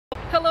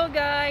Hello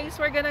guys,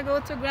 we're gonna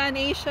go to Grand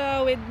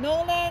Asia with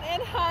Nolan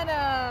and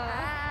Hannah.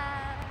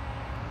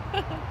 Hi.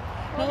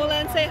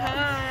 Nolan, say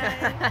hi.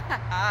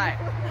 Hi.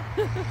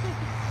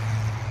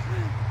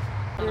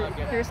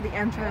 Here's the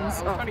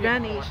entrance of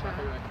Grand Asia.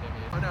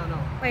 Oh, no.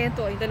 Ayan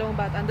to, yung dalawang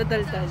bata, ang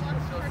dadaldal.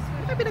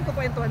 Ito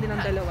pinagkukwentuhan din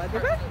ng dalawa,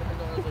 di ba?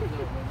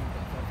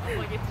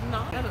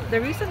 The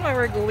reason why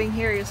we're going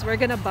here is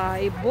we're gonna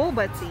buy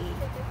boba tea.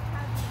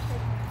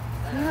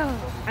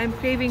 I'm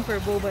craving for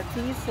boba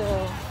tea,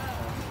 so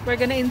we're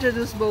gonna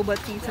introduce boba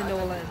tea to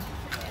Nolan.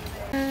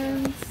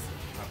 And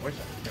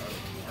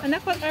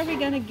anak, what are we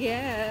gonna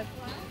get?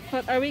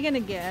 What are we gonna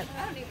get?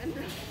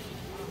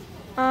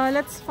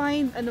 Let's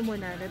find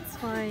let's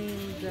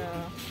find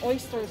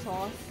oyster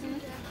sauce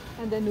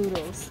and the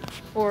noodles.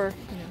 Or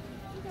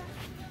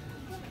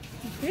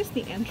here's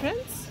the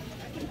entrance.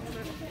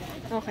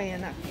 Okay,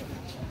 anak.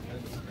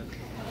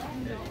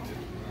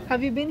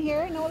 Have you been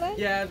here, Nolan?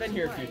 Yeah, I've been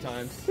here a few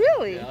times.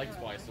 Really? Yeah, like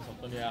twice or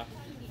something, yeah.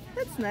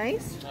 That's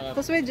nice.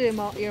 Was with your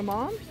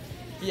mom?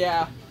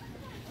 Yeah.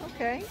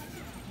 Okay.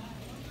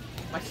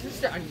 My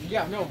sister,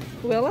 no.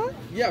 Willa?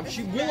 Yeah,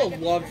 Willa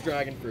loves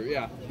dragon fruit,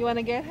 yeah. You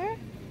wanna get her?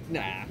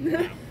 Nah.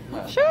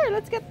 Sure,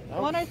 let's get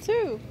one or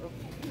two.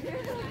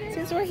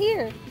 Since we're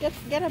here,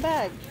 get a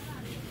bag.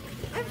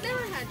 I've never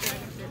had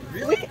dragon fruit.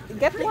 Really?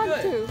 Get Pretty one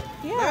good. too.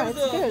 Yeah, When I was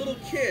it's a good.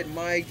 little kid,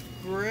 my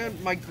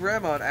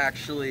grandma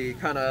actually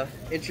kind of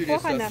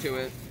introduced us to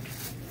it.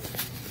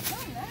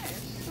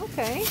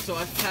 Okay. So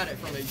I've had it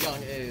from a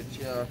young age,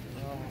 yeah.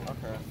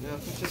 Okay. Yeah,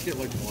 let's just get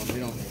like one,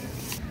 you know.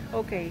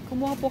 Okay,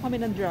 kumuha po kami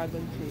ng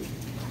dragon fruit.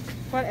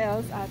 What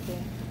else, ate?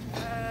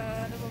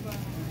 Ano ba?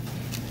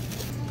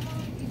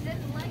 You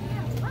didn't like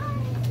it? Why?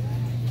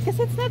 Because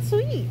it's not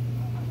sweet.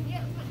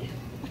 Yeah,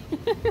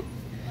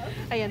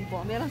 Ayan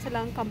po, meron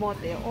silang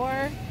kamote or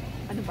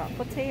ano ba,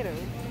 potato.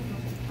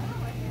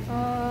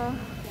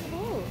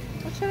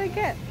 What should I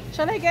get?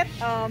 Shall I get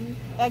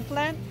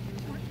eggplant?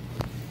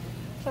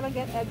 Shall I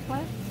get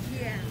eggplant?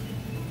 yeah.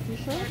 You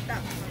sure?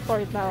 That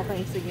Torta,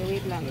 okay, sige,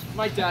 wait lang.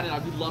 My dad and I,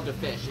 we love to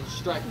fish and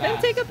strike bass.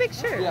 Then take a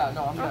picture. Yeah,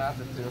 no, I'm gonna have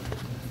to too.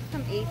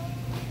 Some 8.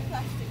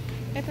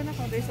 Ito na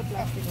po, there's a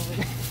plastic over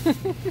there.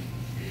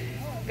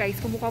 Guys,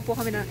 kumuha po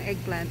kami ng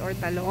eggplant or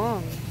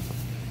talong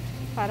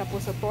para po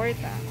sa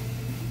torta.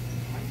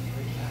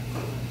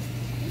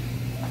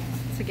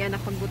 Sige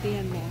anak,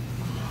 pagbutihan mo.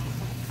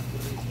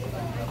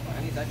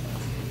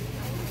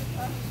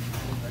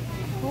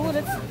 Oh,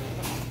 that's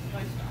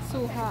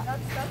suha.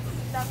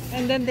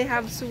 And then they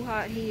have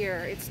suha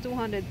here. It's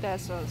 200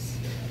 pesos.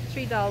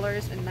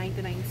 $3.99.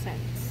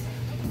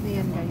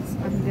 Ayan guys,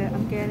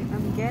 I'm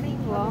getting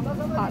long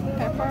hot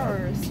pepper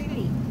or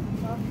chili.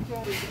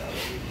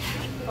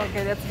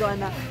 Okay, let's go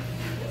anak.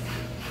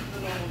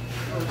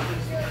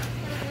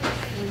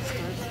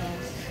 Oyster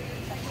sauce.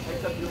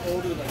 Except you're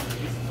older than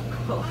me.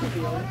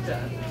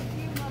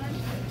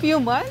 Few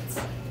months?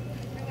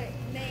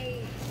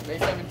 May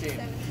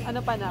 17.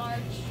 Ano pa na?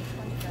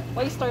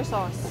 Oyster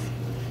sauce.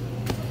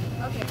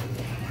 Okay.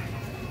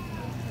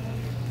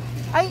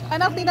 Ay,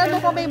 anak, tingnan mo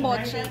kung may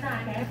mochi.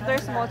 If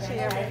there's mochi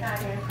here.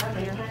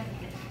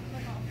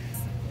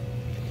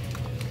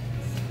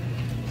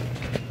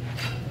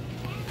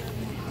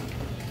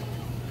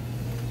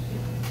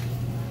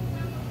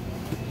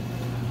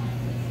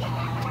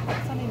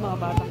 Saan yung mga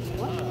batang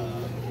iwan?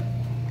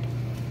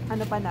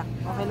 Ano pa na?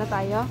 Okay na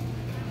tayo?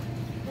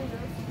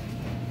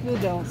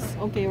 Noodles.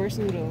 Okay, where's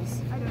noodles?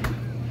 I don't know.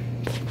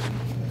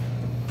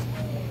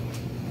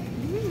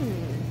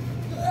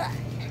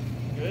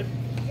 Good?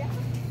 Yeah.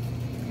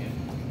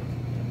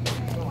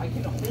 No, I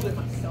can hold it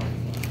myself.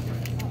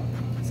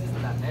 This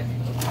isn't that heavy.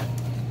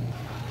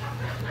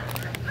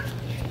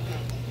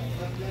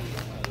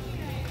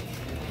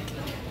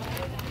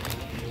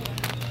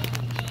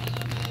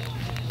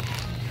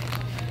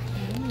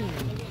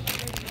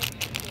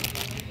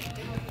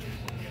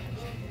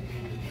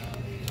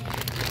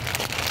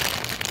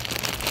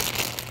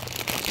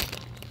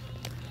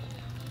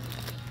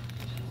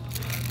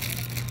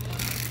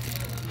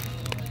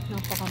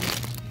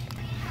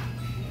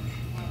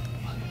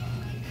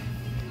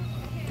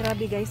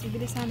 Grabe guys,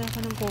 bibili sana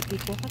ako ng coffee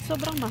ko. At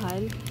sobrang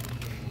mahal.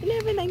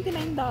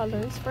 $11.99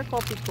 per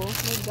coffee ko.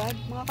 My God,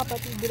 mga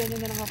kapatid, bilan nyo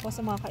na lang ako sa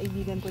mga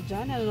kaibigan ko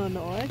dyan na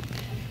nanonood.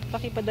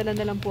 Pakipadala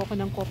na lang po ako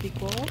ng coffee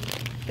ko.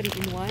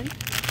 3-in-1.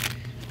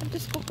 Ang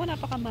Diyos ko po,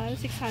 napakamahal.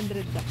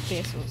 600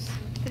 pesos.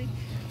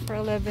 For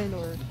 11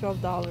 or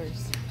 $12.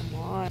 Come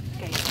on.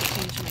 Guys, I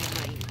change my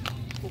mind.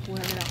 Kukuha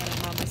na lang ako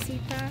ng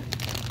mamasita,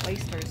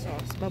 oyster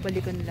sauce.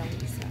 Babalikan lang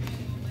isa.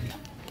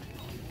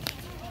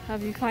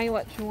 Have you find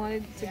what you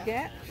wanted to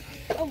get?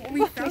 Oh,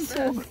 we found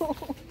so this.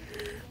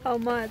 How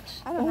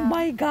much? I don't Oh know.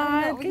 my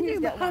God! We Can you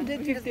just get one. We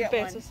 150 just get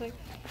pesos? Like,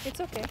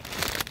 it's okay.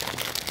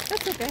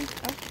 That's okay.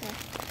 Okay.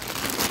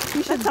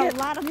 You should That's a get.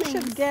 lot of you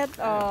should things. get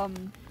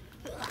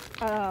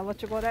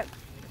what you call that?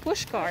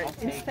 Push card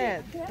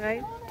instead,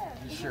 right?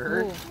 You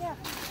sure? Oh. Yeah.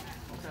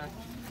 Okay.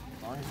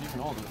 As long as you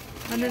can hold it.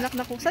 Ano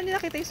na kung saan niyo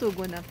nakita yung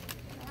sugo na?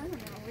 I don't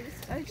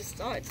know. I just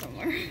saw it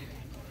somewhere.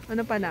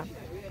 Ano pa na?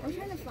 I'm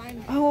trying to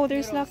find. Oh,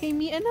 there's noodles. Lucky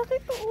Me. Anak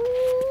ito.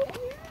 Oh.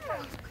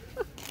 Yeah.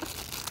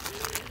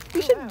 We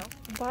should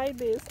buy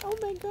this. Oh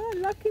my god,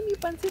 Lucky Me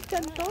pancit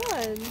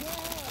canton.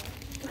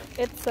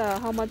 It's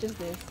how much is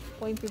this?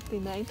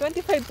 0.59.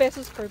 25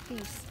 pesos per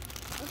piece.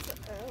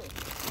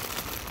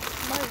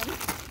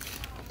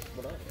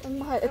 Ang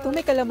mahal. Ito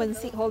may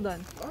kalamansi. Hold on.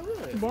 Oh,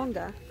 really?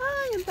 Bongga.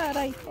 Ah, yung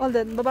taray. Hold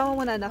on. Baba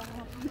mo muna, anak.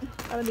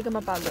 Para hindi ka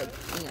mapagod.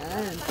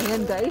 Ayan.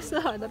 Ayan guys.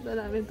 Nahanap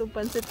na namin itong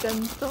pancit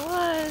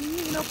canton.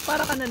 You know,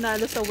 para ka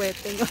nanalo sa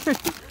wedding or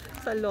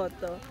sa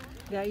loto.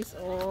 Guys,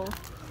 oh.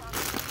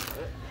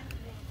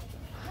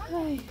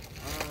 Ay.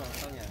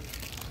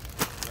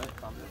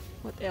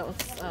 What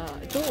else?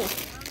 Ito.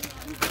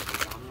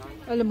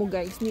 Alam mo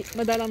guys,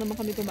 madalang naman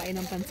kami kumain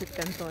ng pancit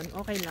canton.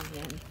 Okay lang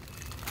yan.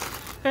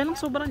 Kaya lang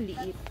sobrang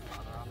liit.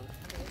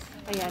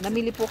 Ayan,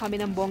 namili po kami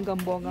ng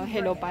bonggang-bonggang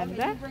Hello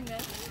Panda.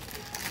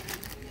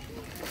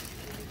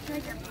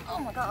 Oh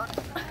my god.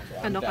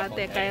 Ano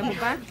kate, kaya mo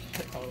ba?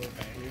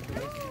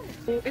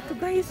 Oh, ito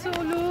guys,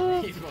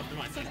 solo.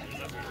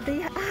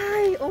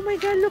 Ay, oh my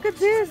god, look at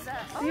this.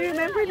 Do you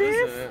remember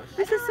this?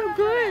 This is so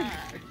good.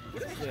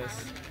 What is this?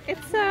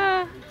 It's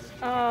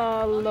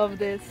love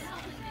this.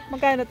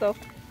 Magkano to?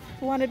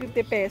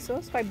 250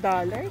 pesos? $5?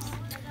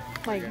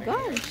 My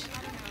gosh.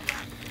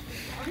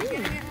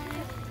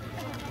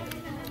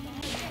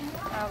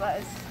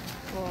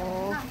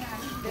 Oh.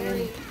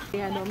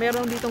 Ayan, oh,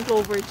 meron ditong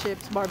clover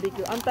chips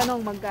barbecue. Ang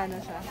tanong, magkano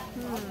siya?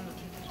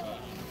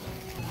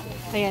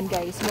 Ayan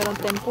guys, meron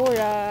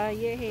tempura.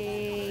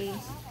 Yay!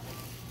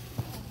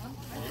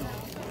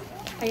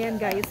 Ayan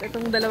guys,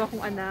 itong dalawa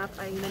kong anak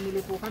ay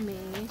namili po kami.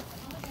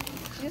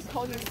 Just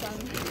hold your son.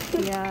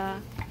 Yeah.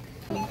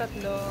 Yung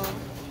tatlo.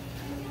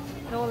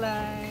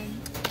 Nolan.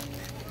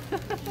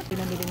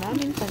 Pinamili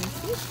namin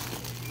pancit.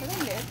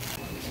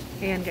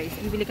 Ayan guys,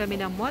 bibili kami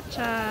ng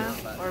mocha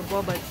or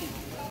boba tea.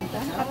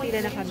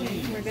 Nakapila na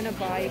kami. We're gonna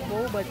buy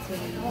boba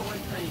tea.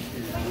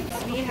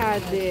 We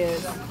had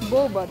this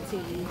boba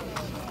tea.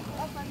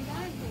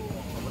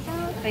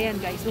 Ayan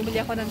guys,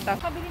 bumili ako ng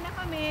Kabili na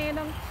kami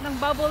ng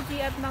bubble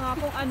tea at mga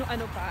kung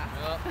ano-ano pa.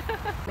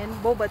 And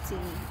boba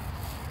tea.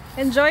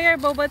 Enjoy your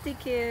boba tea,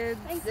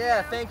 kids.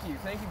 Yeah, thank you.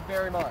 Thank you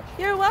very much.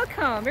 You're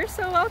welcome. You're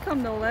so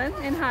welcome, Nolan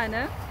and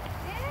Hannah.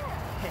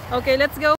 Okay, let's go.